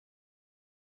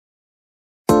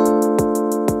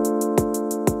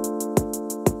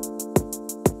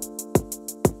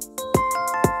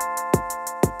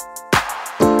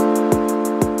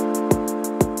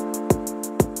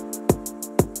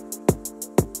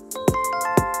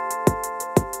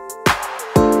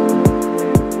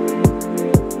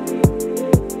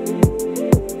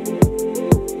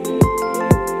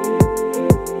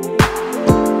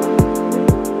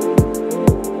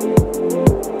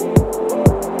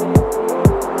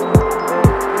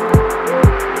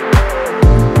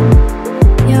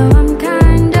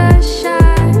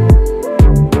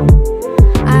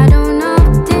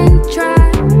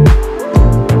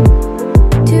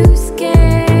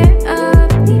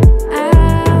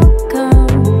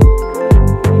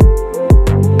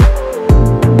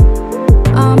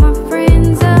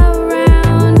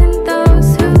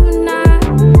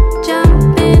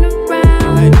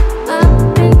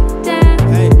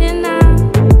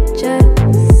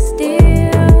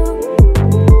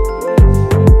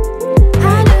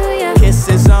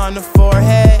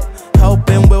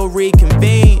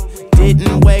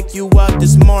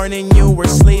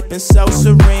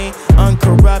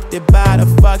blinded by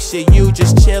the fuck shit. You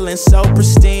just chillin' so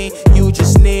pristine. You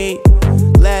just need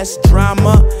less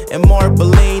drama and more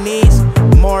Bellinis,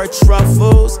 more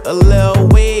truffles, a little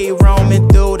weed. Roaming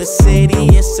through the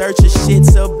city in search of shit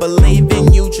to believe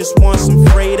in. You just want some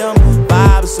freedom,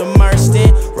 vibes immersed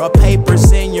in, raw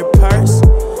papers in your purse,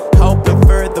 hoping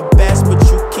for the best, but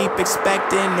you keep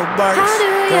expecting the worst.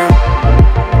 Girl.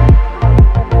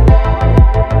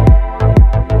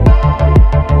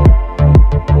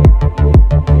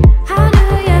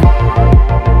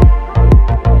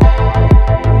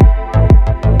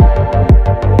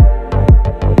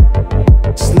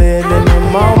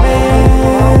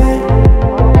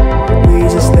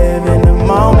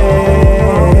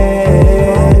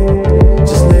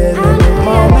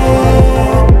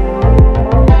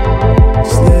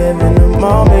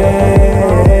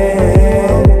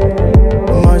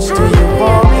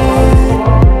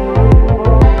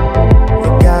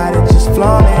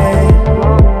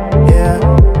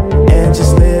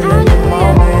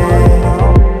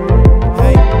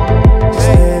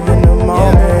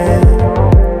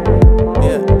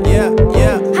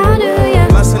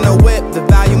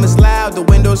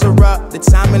 The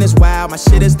timing is wild, my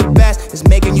shit is the best. It's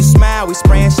making you smile. We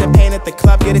spraying champagne at the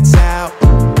club, get it out.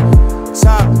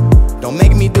 Talk, don't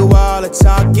make me do all the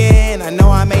talking. I know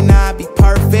I may not be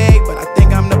perfect, but I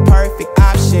think I'm the perfect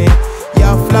option.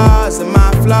 Your flaws and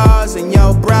my flaws, and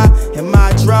your bra and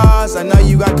my drawers. I know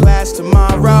you got class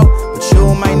tomorrow, but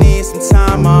you might need some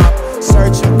time off.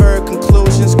 Searching for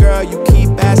conclusions, girl, you keep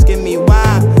asking me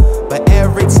why, but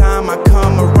every time I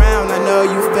come around, I know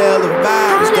you feel the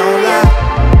vibes, don't lie.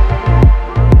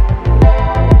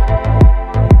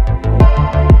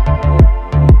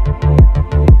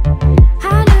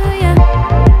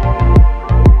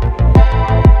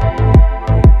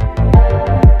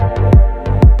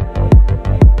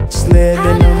 Live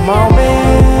in the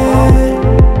moment.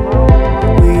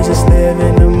 We just live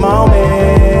in the moment.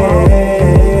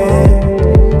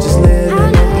 Just live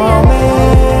in the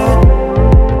moment.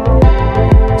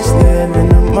 Just live in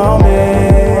the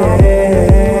moment.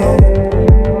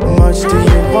 How much do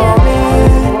you want me?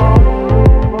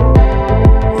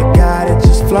 You got it,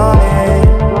 just flaunt it.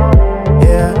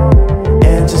 Yeah,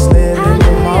 and just live in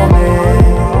the moment.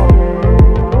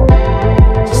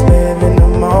 Just live in the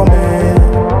moment.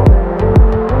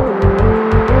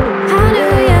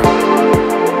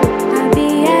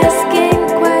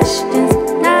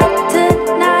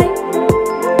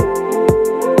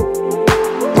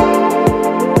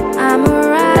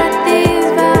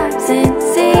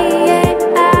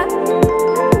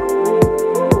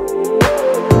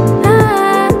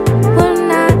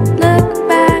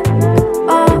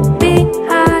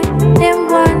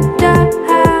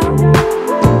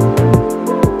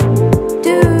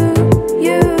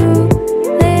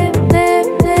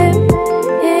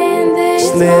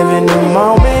 Live in the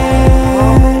moment.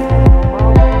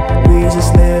 We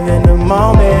just live in the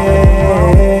moment.